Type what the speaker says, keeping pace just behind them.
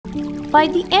By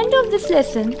the end of this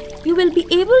lesson, you will be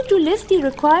able to list the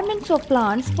requirements of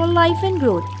plants for life and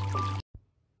growth.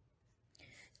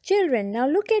 Children, now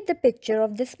look at the picture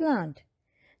of this plant.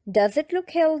 Does it look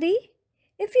healthy?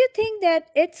 If you think that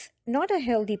it's not a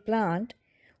healthy plant,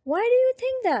 why do you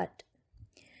think that?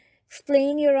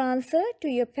 Explain your answer to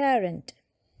your parent.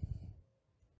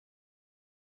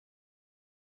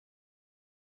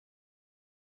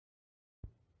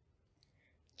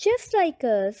 Just like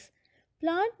us,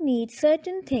 plants need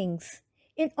certain things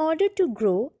in order to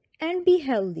grow and be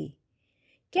healthy.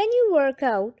 Can you work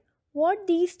out what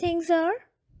these things are?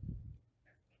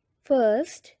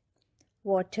 First,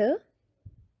 water.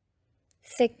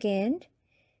 Second,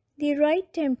 the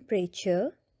right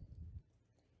temperature.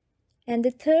 And the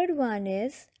third one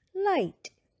is light.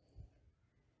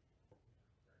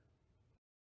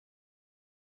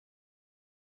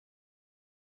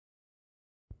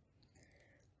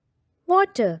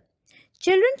 Water.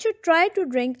 Children should try to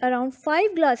drink around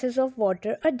 5 glasses of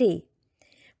water a day.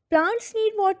 Plants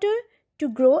need water to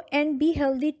grow and be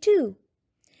healthy too.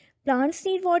 Plants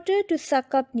need water to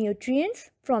suck up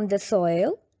nutrients from the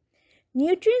soil.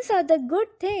 Nutrients are the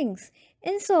good things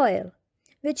in soil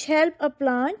which help a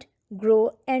plant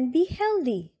grow and be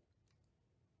healthy.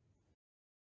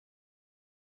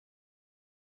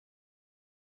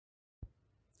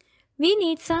 We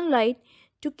need sunlight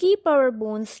to keep our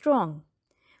bones strong.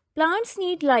 Plants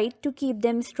need light to keep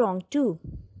them strong too.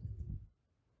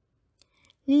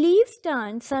 Leaves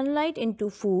turn sunlight into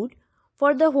food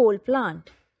for the whole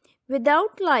plant.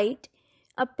 Without light,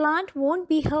 a plant won't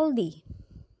be healthy.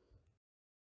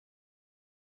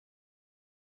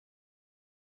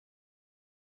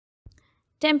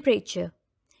 Temperature.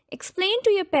 Explain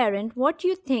to your parent what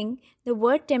you think the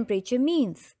word temperature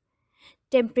means.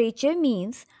 Temperature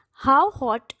means how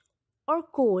hot or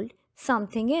cold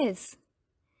something is.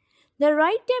 The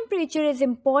right temperature is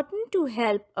important to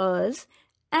help us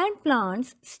and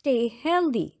plants stay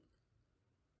healthy.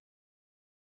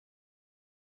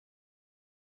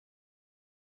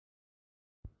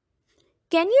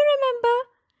 Can you remember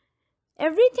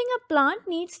everything a plant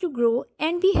needs to grow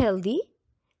and be healthy?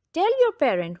 Tell your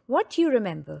parent what you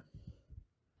remember.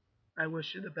 I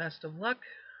wish you the best of luck.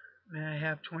 May I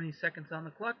have 20 seconds on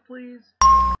the clock, please?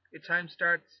 Your time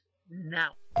starts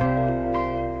now.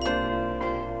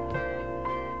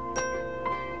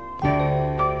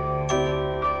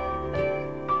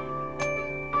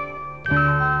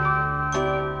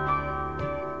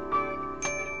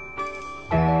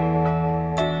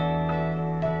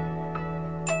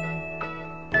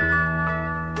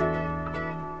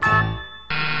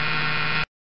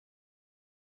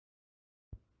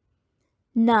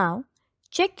 Now,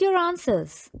 check your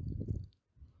answers.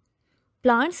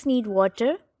 Plants need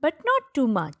water, but not too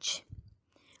much.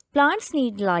 Plants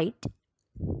need light.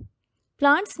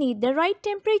 Plants need the right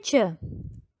temperature.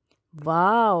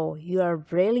 Wow, you are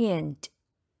brilliant.